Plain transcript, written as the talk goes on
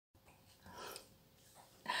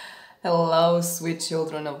Hello, sweet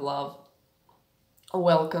children of love.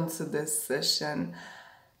 Welcome to this session.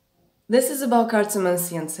 This is about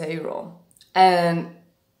cartomancy and tarot. And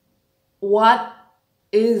what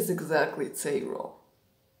is exactly tarot?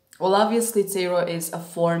 Well, obviously, tarot is a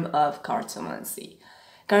form of cartomancy.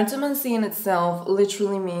 Cartomancy in itself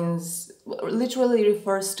literally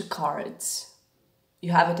refers to cards.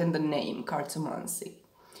 You have it in the name, cartomancy.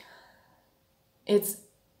 It's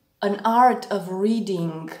an art of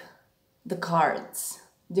reading the cards,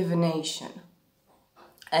 divination.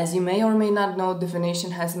 As you may or may not know,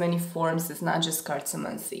 divination has many forms, it's not just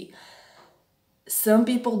cartomancy. Some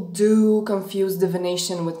people do confuse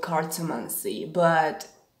divination with cartomancy, but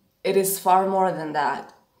it is far more than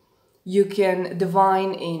that. You can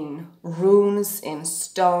divine in runes, in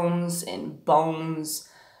stones, in bones,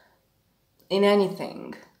 in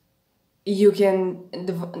anything. You can,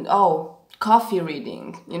 coffee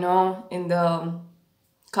reading, in the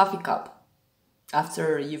coffee cup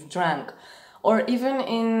after you've drank, or even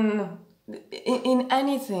in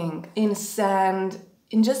anything, in sand,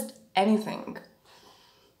 in just anything.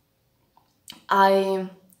 I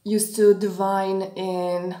used to divine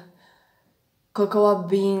in cocoa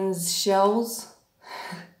beans shells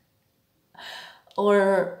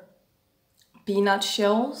or peanut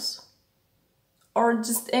shells or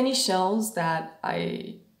just any shells that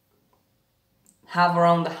I have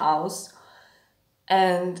around the house,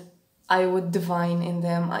 and I would divine in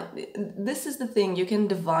them. This is the thing, you can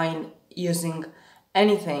divine using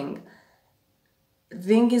anything. The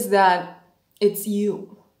thing is that it's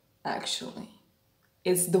you, actually.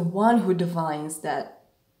 It's the one who divines that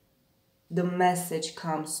the message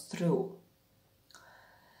comes through.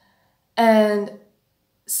 And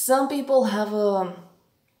some people have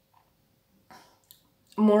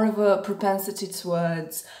more of a propensity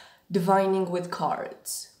towards divining with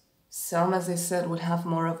cards. Some, as I said, would have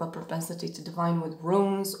more of a propensity to divine with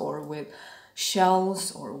runes or with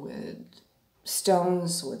shells or with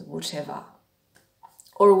stones, with whatever.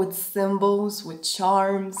 Or with symbols, with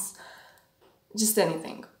charms, just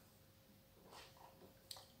anything.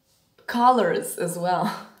 Colors as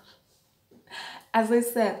well. As I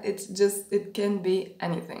said, it can be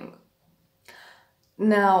anything.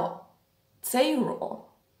 Now, tarot.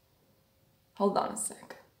 Hold on a second.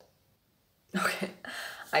 Okay,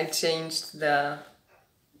 I changed the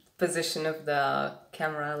position of the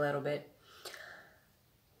camera a little bit.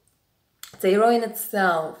 Tarot in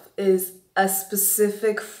itself is a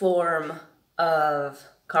specific form of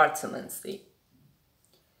cartomancy.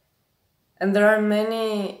 And there are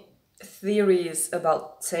many theories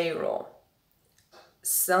about tarot.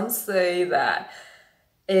 Some say that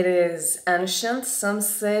it is ancient, some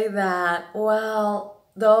say that, well,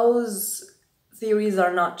 those theories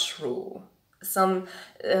are not true.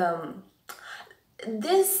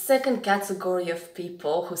 This second category of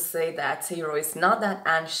people who say that tarot is not that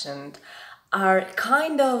ancient are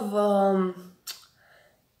kind of,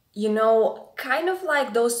 kind of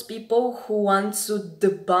like those people who want to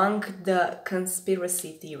debunk the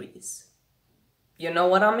conspiracy theories. You know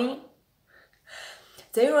what I mean?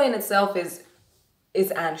 Tarot in itself is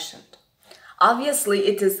ancient. Obviously,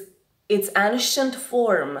 its ancient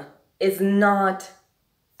form is not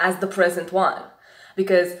as the present one,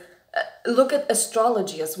 because look at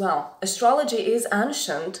astrology as well. Astrology is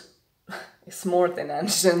ancient. It's more than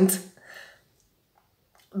ancient.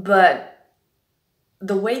 But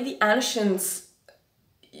the way the ancients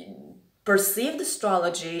perceived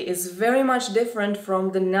astrology is very much different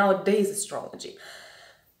from the nowadays astrology.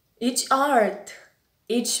 Each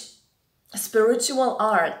spiritual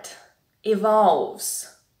art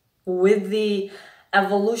evolves with the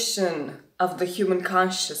evolution of the human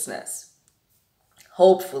consciousness.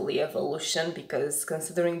 Hopefully evolution, because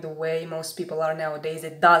considering the way most people are nowadays,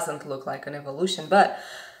 it doesn't look like an evolution, but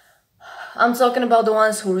I'm talking about the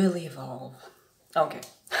ones who really evolve. Okay.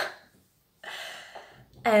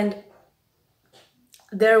 And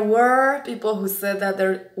there were people who said that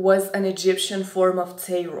there was an Egyptian form of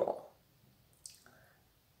tarot.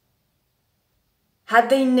 Had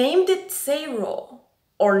they named it tarot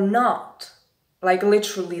or not, like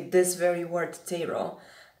literally this very word tarot,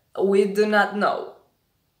 we do not know.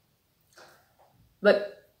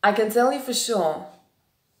 But I can tell you for sure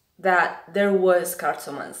that there was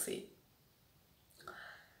cartomancy.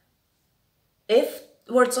 If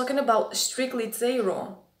we're talking about strictly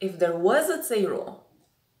tarot, if there was a tarot,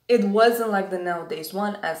 it wasn't like the nowadays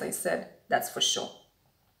one, as I said, that's for sure.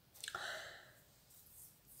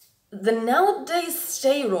 The nowadays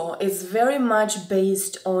tarot is very much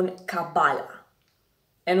based on Kabbalah.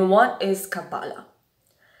 And what is Kabbalah?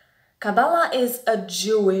 Kabbalah is a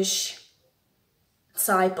Jewish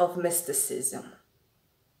type of mysticism.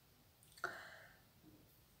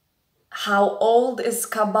 How old is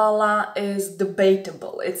Kabbalah is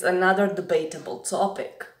debatable. It's another debatable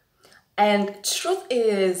topic. And truth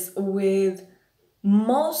is, with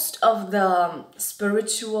most of the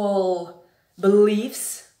spiritual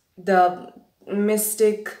beliefs, the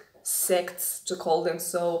mystic sects, to call them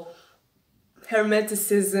so,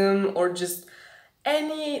 Hermeticism, or just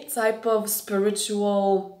any type of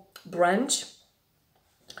spiritual branch,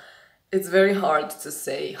 it's very hard to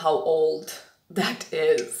say how old that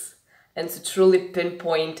is and to truly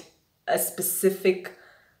pinpoint a specific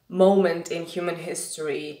moment in human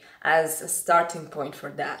history as a starting point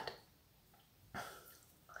for that.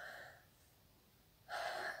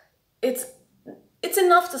 It's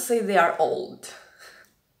enough to say they are old.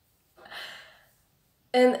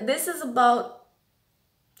 And this is about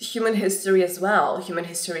human history as well. Human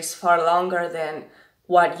history is far longer than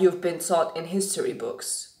what you've been taught in history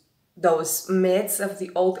books. Those myths of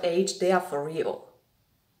the old age, they are for real.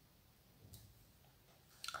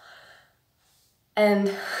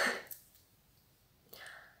 And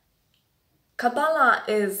Kabbalah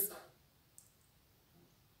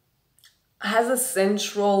has a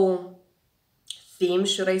central theme,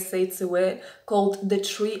 should I say, to it, called the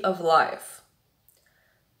Tree of Life.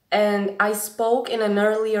 And I spoke in an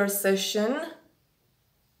earlier session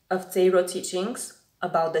of Tarot teachings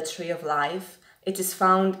about the Tree of Life. It is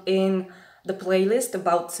found in the playlist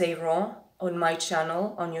about Tarot on my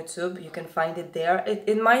channel on YouTube. You can find it there.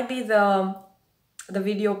 It might be the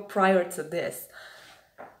video prior to this.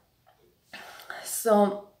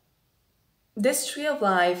 So this Tree of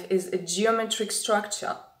Life is a geometric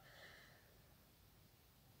structure.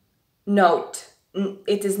 Note,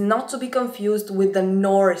 it is not to be confused with the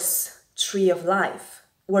Norse Tree of Life.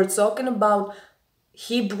 We're talking about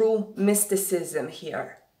Hebrew mysticism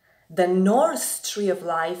here. The Norse Tree of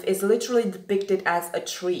Life is literally depicted as a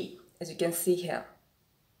tree, as you can see here.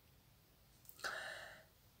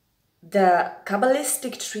 The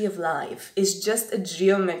Kabbalistic Tree of Life is just a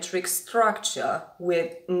geometric structure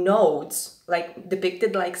with nodes, like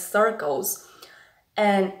depicted like circles,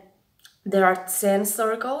 and there are 10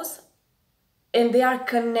 circles, and they are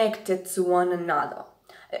connected to one another.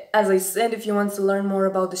 As I said, if you want to learn more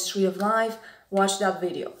about this Tree of Life, watch that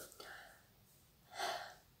video.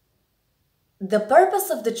 The purpose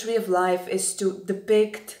of the Tree of Life is to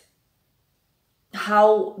depict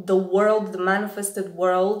how the world, the manifested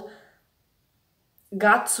world,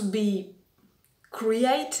 got to be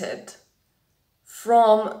created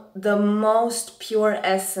from the most pure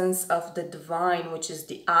essence of the divine, which is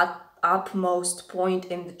the upmost point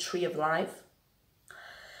in the Tree of Life.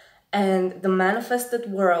 And the manifested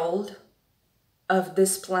world of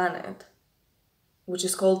this planet, which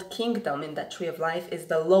is called kingdom in that Tree of Life, is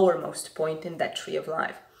the lowermost point in that Tree of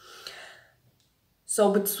Life.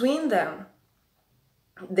 So between them,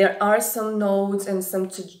 there are some nodes and some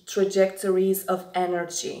trajectories of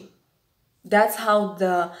energy. That's how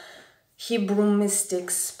the Hebrew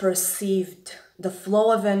mystics perceived the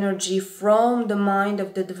flow of energy from the mind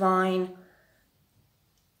of the divine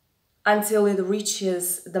until it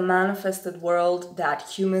reaches the manifested world that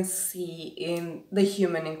humans see in the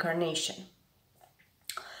human incarnation.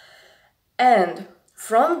 And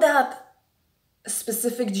from that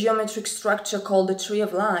specific geometric structure called the Tree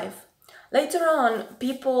of Life, later on,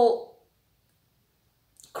 people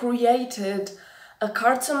created a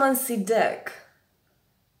cartomancy deck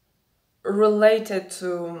related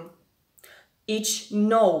to each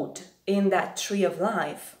node in that Tree of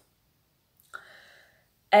Life.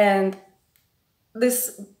 And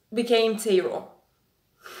this became tarot.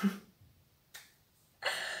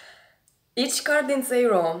 Each card in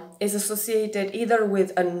tarot is associated either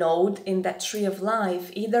with a node in that Tree of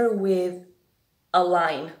Life, either with a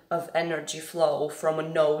line of energy flow from a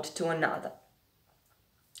node to another.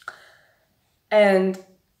 And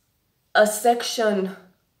a section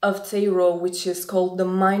of tarot, which is called the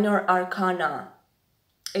minor arcana,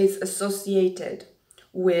 is associated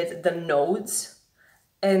with the nodes.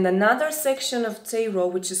 And another section of tarot,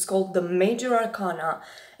 which is called the major arcana,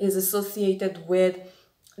 is associated with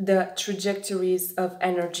the trajectories of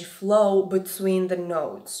energy flow between the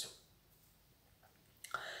nodes.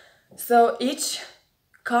 So each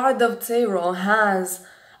card of tarot has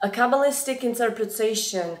a Kabbalistic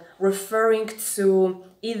interpretation referring to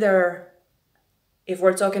either, if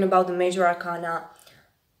we're talking about the major arcana,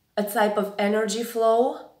 a type of energy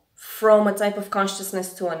flow from a type of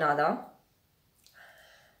consciousness to another.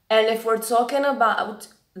 And if we're talking about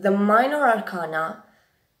the minor arcana,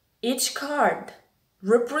 each card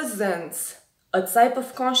represents a type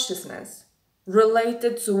of consciousness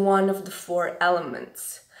related to one of the four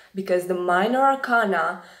elements, because the minor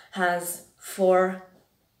arcana has four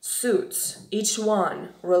suits, each one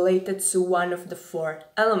related to one of the four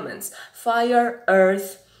elements: fire,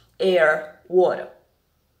 earth, air, water.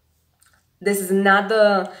 This is not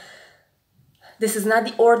the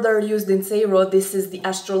order used in tarot. This is the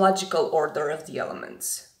astrological order of the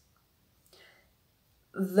elements.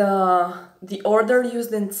 The order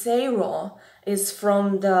used in tarot is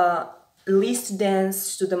from the least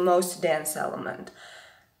dense to the most dense element.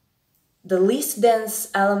 The least dense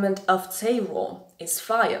element of tarot is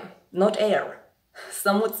fire, not air.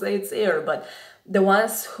 Some would say it's air, but the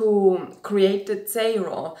ones who created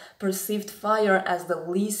tarot perceived fire as the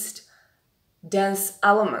least dense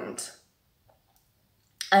element.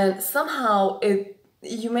 And somehow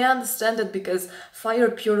you may understand it, because fire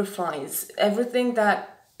purifies. Everything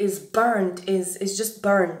that is burnt is just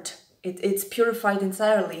burnt. It's purified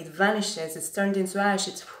entirely. It vanishes. It's turned into ash.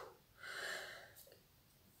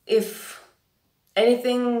 If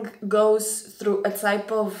anything goes through a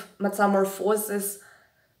type of metamorphosis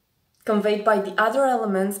conveyed by the other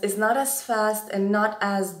elements, is not as fast and not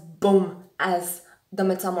as boom as the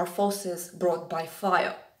metamorphosis brought by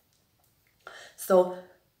fire. So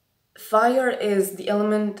fire is the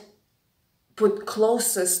element put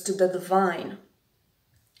closest to the divine.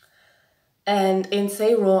 And in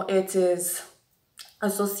tarot, it is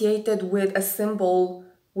associated with a symbol,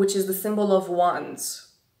 which is the symbol of wands.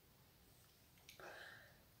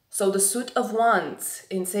 So the suit of wands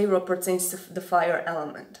in tarot pertains to the fire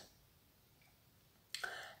element.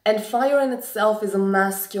 And fire in itself is a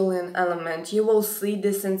masculine element. You will see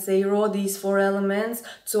this in tarot, these four elements.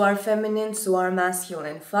 Two are feminine, two are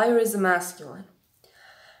masculine. Fire is a masculine.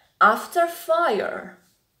 After fire,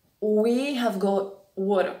 we have got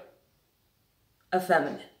water, a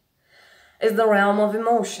feminine. It's the realm of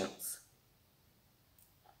emotions.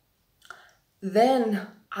 Then,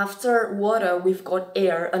 after water, we've got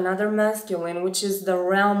air, another masculine, which is the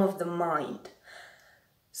realm of the mind.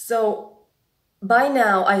 So, by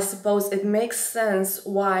now, I suppose it makes sense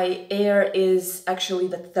why air is actually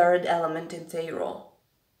the third element in tarot.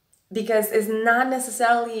 Because it's not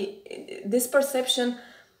necessarily this perception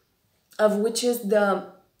of which is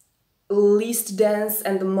the least dense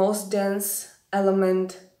and the most dense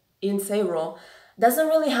element in tarot doesn't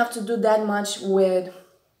really have to do that much with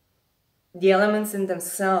the elements in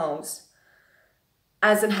themselves,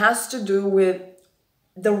 as it has to do with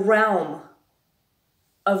the realm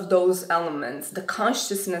of those elements, the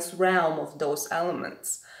consciousness realm of those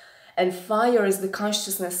elements. And fire is the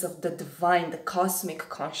consciousness of the divine, the cosmic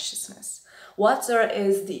consciousness. Water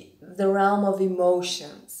is the realm of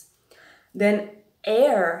emotions. Then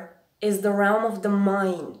air is the realm of the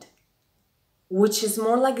mind, which is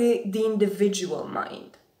more like the individual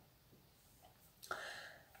mind.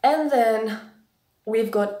 And then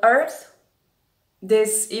we've got earth.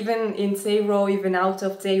 This, even in tarot, even out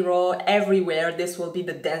of tarot, everywhere, this will be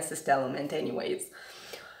the densest element anyways.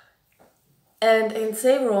 And in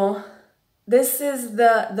tarot, this is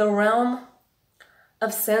the realm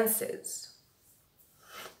of senses.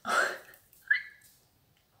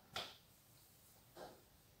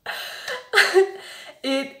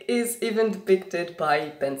 It is even depicted by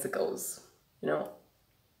pentacles, you know.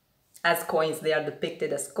 As coins, they are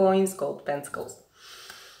depicted as coins called pentacles.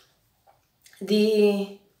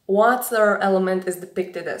 The water element is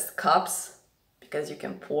depicted as cups, because you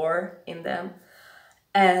can pour in them.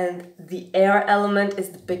 And the air element is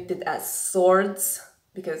depicted as swords,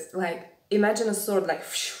 because, like, imagine a sword, like,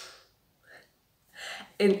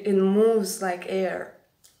 it moves like air.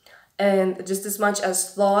 And just as much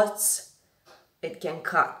as thoughts, it can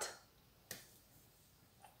cut.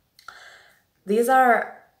 These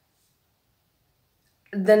are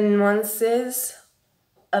the nuances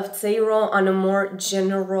of tarot on a more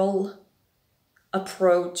general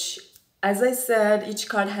approach. As I said, each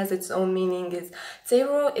card has its own meaning.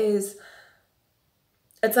 Tarot is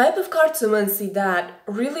a type of cartomancy that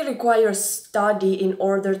really requires study in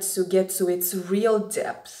order to get to its real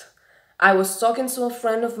depth. I was talking to a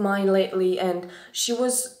friend of mine lately, and she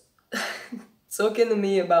was talking to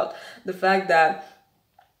me about the fact that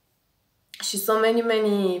she saw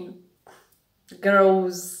many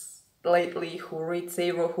girls lately who read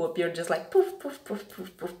tarot who appear just like poof, poof, poof,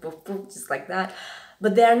 poof, poof, poof, poof, just like that.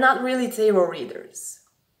 But they are not really tarot readers.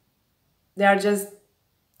 They are just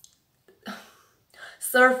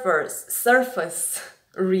surface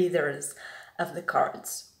readers of the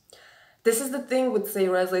cards. This is the thing with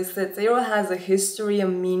tarot. As I said, tarot has a history, a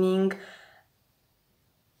meaning.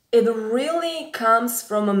 It really comes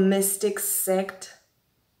from a mystic sect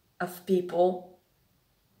of people.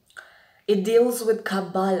 It deals with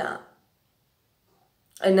Kabbalah.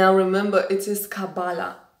 And now remember, it is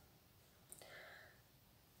Kabbalah.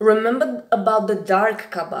 Remember about the dark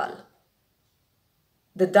Kabbalah.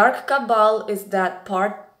 The dark Kabbalah is that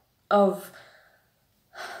part of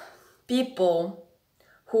people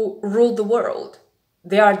who rule the world.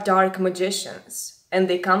 They are dark magicians and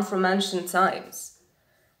they come from ancient times.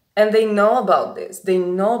 And they know about this. They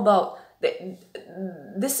know about...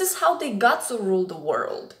 This is how they got to rule the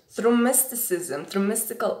world. Through mysticism, through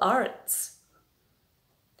mystical arts.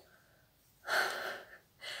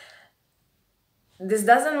 This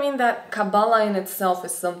doesn't mean that Kabbalah in itself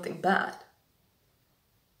is something bad.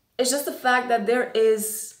 It's just the fact that there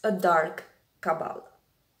is a dark Kabbalah.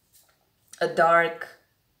 A dark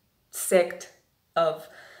sect of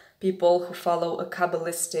people who follow a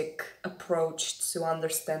Kabbalistic approach to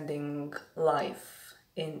understanding life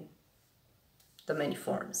in the many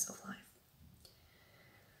forms of life.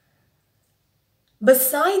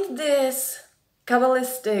 Beside this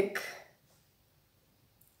Kabbalistic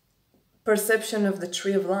perception of the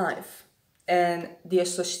tree of life and the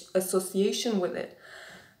association with it,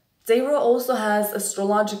 Tarot also has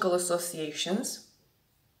astrological associations,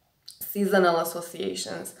 seasonal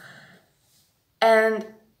associations, and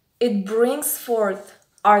it brings forth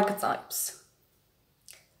archetypes.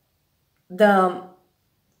 The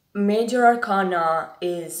major arcana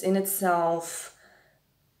is in itself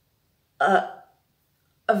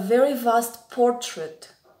a very vast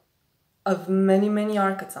portrait of many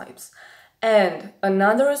archetypes. And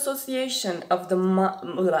another association of the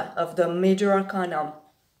major arcana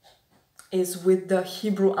is with the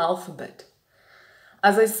Hebrew alphabet.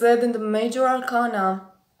 As I said, in the major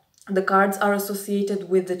arcana, the cards are associated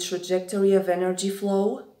with the trajectory of energy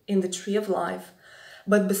flow in the tree of life.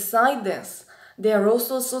 But beside this, they are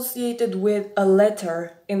also associated with a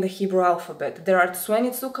letter in the Hebrew alphabet. There are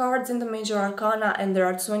 22 cards in the major arcana and there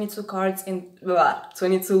are 22 cards in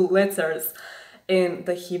 22 letters in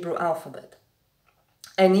the Hebrew alphabet.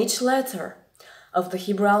 And each letter of the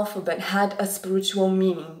Hebrew alphabet had a spiritual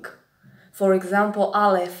meaning. For example,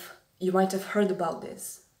 Aleph, you might have heard about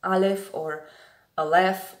this. Aleph or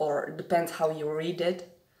Aleph, or depends how you read it.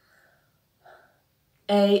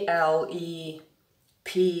 A-L-E-P-H.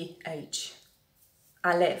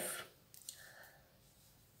 Aleph.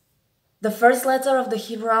 The first letter of the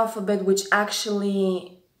Hebrew alphabet, which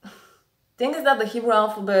actually... thing is that the Hebrew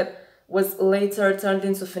alphabet was later turned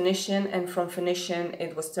into Phoenician, and from Phoenician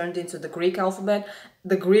it was turned into the Greek alphabet.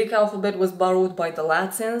 The Greek alphabet was borrowed by the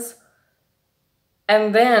Latins,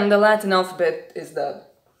 and then the Latin alphabet is the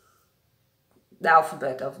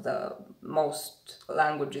alphabet of the most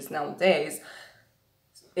languages nowadays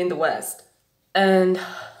in the West. And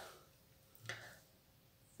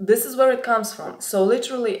this is where it comes from. So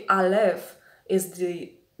literally Aleph is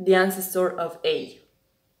the ancestor of A,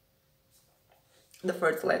 the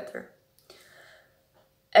first letter.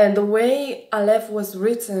 And the way Aleph was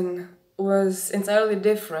written was entirely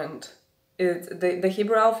different. The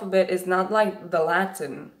Hebrew alphabet is not like the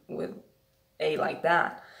Latin with A like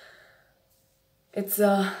that. It's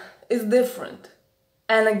different.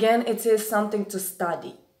 And again, it is something to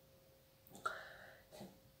study.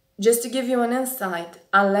 Just to give you an insight,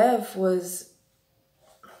 Aleph is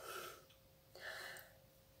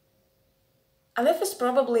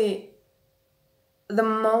probably the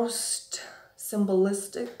most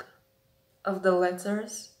symbolistic of the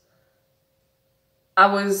letters. I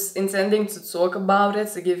was intending to talk about it,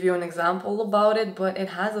 to give you an example about it, but it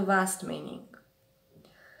has a vast meaning.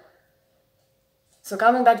 So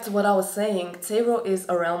coming back to what I was saying, tarot is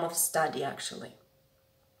a realm of study actually.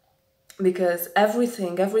 Because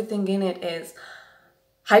everything in it is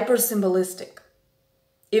hyper symbolistic.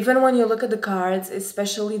 Even when you look at the cards,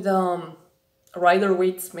 especially the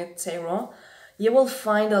Rider-Waite-Smith tarot, you will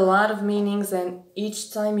find a lot of meanings, and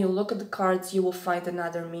each time you look at the cards, you will find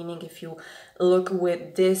another meaning if you look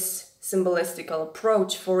with this symbolistical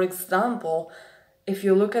approach. For example, if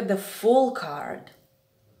you look at the Fool card,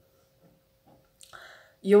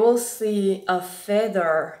 you will see a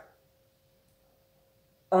feather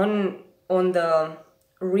on the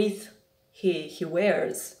wreath he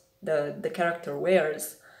wears, the character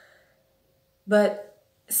wears. But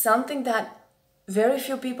something that very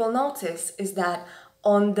few people notice is that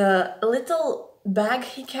on the little bag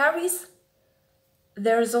he carries,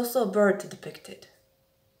 there is also a bird depicted.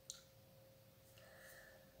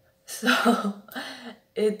 So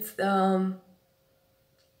it's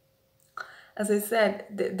as I said,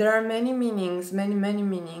 there are many meanings, many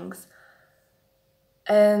meanings.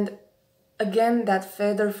 And again, that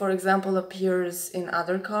feather, for example, appears in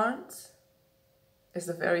other cards. It's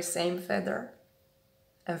the very same feather.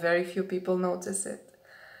 and very few people notice it.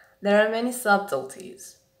 There are many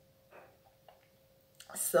subtleties.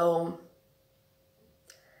 So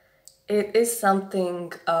it is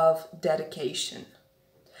something of dedication.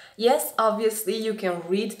 Yes, obviously you can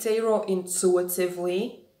read tarot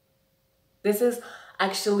intuitively. This is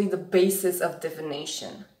actually the basis of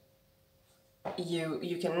divination.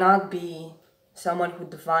 You cannot be someone who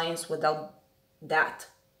divines without that.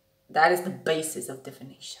 That is the basis of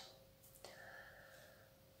divination.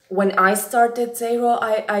 When I started tarot,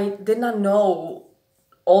 I did not know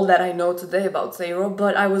all that I know today about tarot,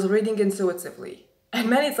 but I was reading intuitively. And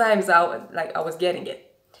many times I was getting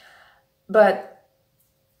it. But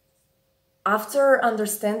after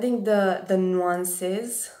understanding the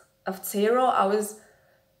nuances of tarot,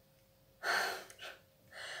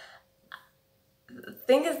 the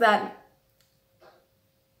thing is that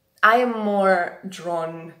I am more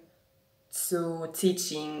drawn to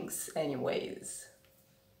teachings anyways.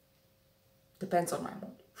 Depends on my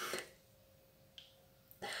mood.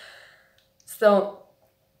 So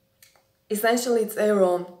essentially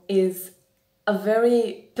tarot is a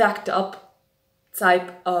very packed up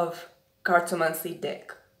type of cartomancy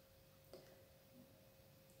deck.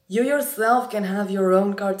 You yourself can have your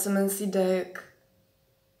own cartomancy deck.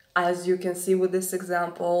 As you can see with this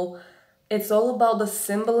example, it's all about the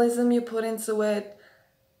symbolism you put into it,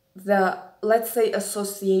 the, let's say,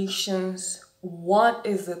 associations. What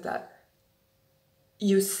is it that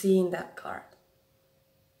you see in that card?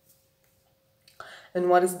 And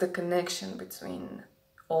what is the connection between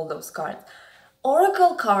all those cards?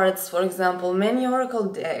 Oracle cards, for example, many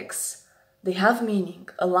oracle decks, they have meaning,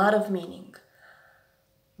 a lot of meaning.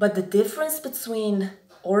 But the difference between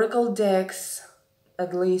oracle decks,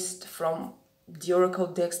 at least from the oracle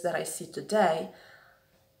decks that I see today,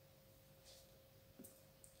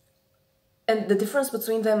 and the difference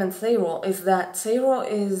between them and tarot is that tarot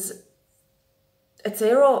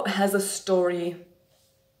has a story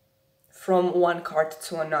from one card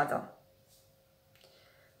to another.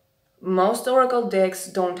 Most oracle decks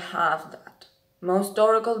don't have that. Most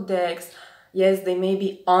oracle decks, yes, they may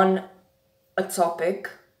be on a topic,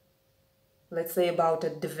 let's say about a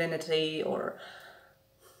divinity or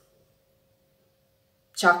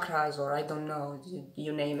chakras, or I don't know,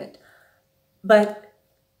 you name it. But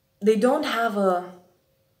they don't have a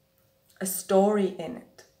story in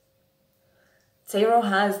it. Tarot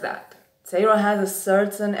has that. Tarot has a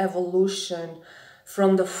certain evolution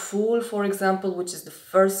from the Fool, for example, which is the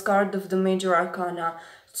first card of the major arcana,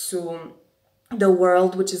 to the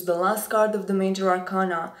World, which is the last card of the major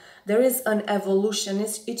arcana. There is an evolution.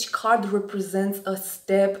 Each card represents a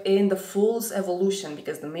step in the Fool's evolution,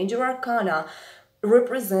 because the major arcana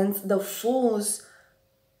represents the Fool's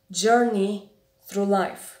journey through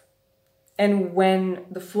life. And when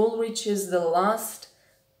the Fool reaches the last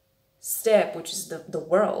step, which is the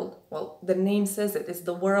World, well, the name says it, it's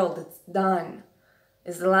the World, it's done,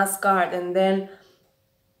 it's the last card. And then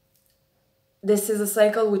this is a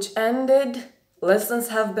cycle which ended, lessons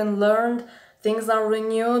have been learned, things are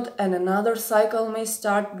renewed, and another cycle may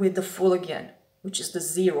start with the Fool again, which is the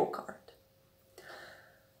 0 card.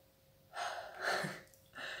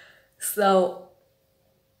 So,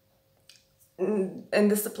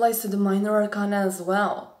 and this applies to the minor arcana as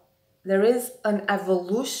well. There is an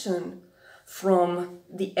evolution from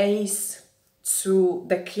the Ace to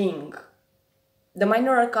the King. The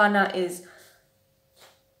minor arcana is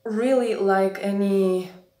really like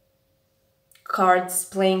any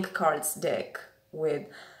playing cards deck, with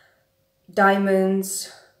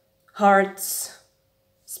diamonds, hearts,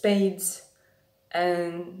 spades,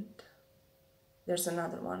 and there's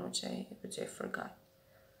another one which I forgot.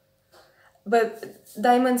 But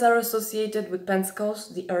diamonds are associated with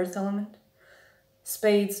pentacles, the earth element.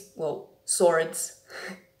 Spades, well, swords.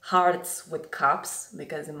 Hearts with cups,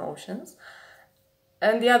 because emotions.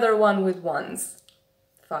 And the other one with wands,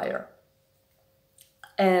 fire.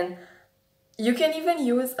 And you can even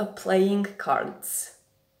use a playing cards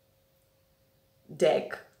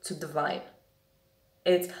deck to divine.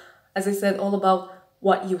 It's, as I said, all about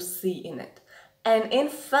what you see in it. And in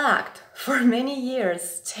fact, for many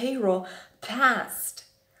years, tarot passed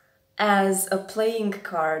as a playing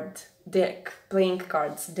cards deck,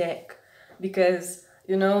 because,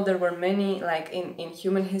 you know, there were many, like in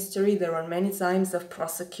human history, there were many times of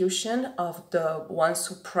prosecution of the ones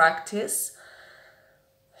who practice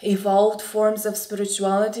evolved forms of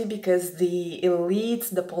spirituality, because the elites,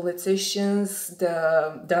 the politicians,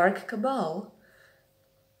 the dark cabal,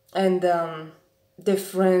 and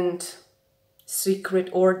different secret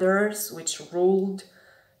orders which ruled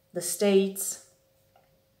the states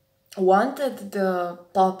wanted the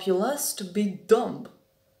populace to be dumb,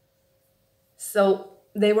 So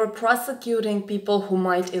they were prosecuting people who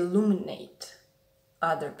might illuminate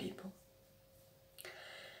other people.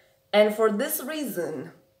 And for this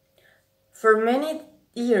reason, for many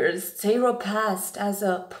years, tarot passed as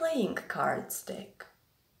a playing cards deck.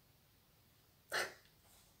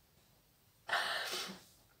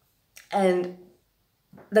 And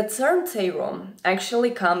the term tarot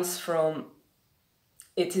actually comes from,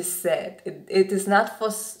 it is said, it is not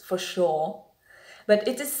for sure, but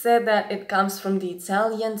it is said that it comes from the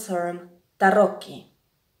Italian term tarocchi.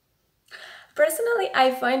 Personally,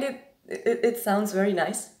 I find it sounds very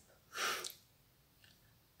nice.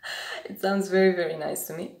 It sounds very, very nice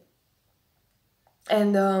to me.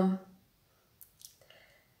 And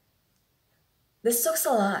this talks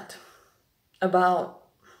a lot about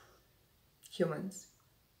humans.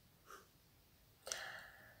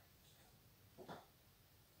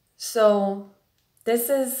 So this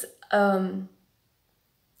is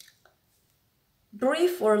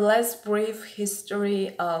brief or less brief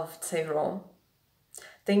history of tarot.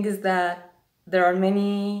 Thing is that there are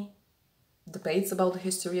many debates about the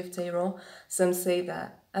history of tarot. Some say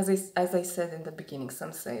that, as I said in the beginning,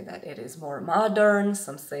 some say that it is more modern,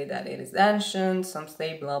 some say that it is ancient, some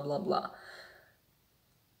say blah blah blah.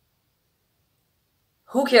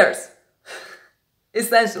 Who cares?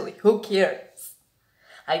 Essentially, who cares?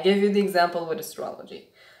 I gave you the example with astrology.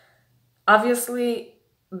 Obviously,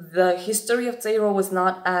 the history of tarot was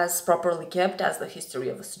not as properly kept as the history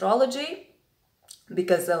of astrology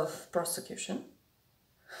because of persecution.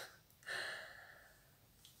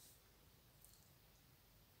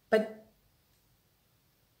 But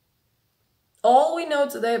all we know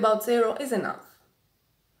today about tarot is enough.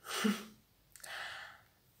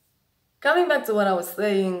 Coming back to what I was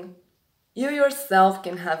saying, you yourself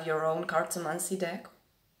can have your own cartomancy deck.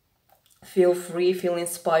 Feel free, feel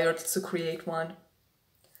inspired to create one.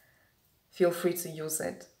 Feel free to use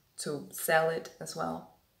it, to sell it as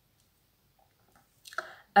well.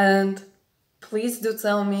 And please do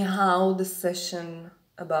tell me how the session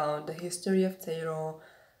about the history of tarot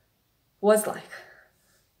was like.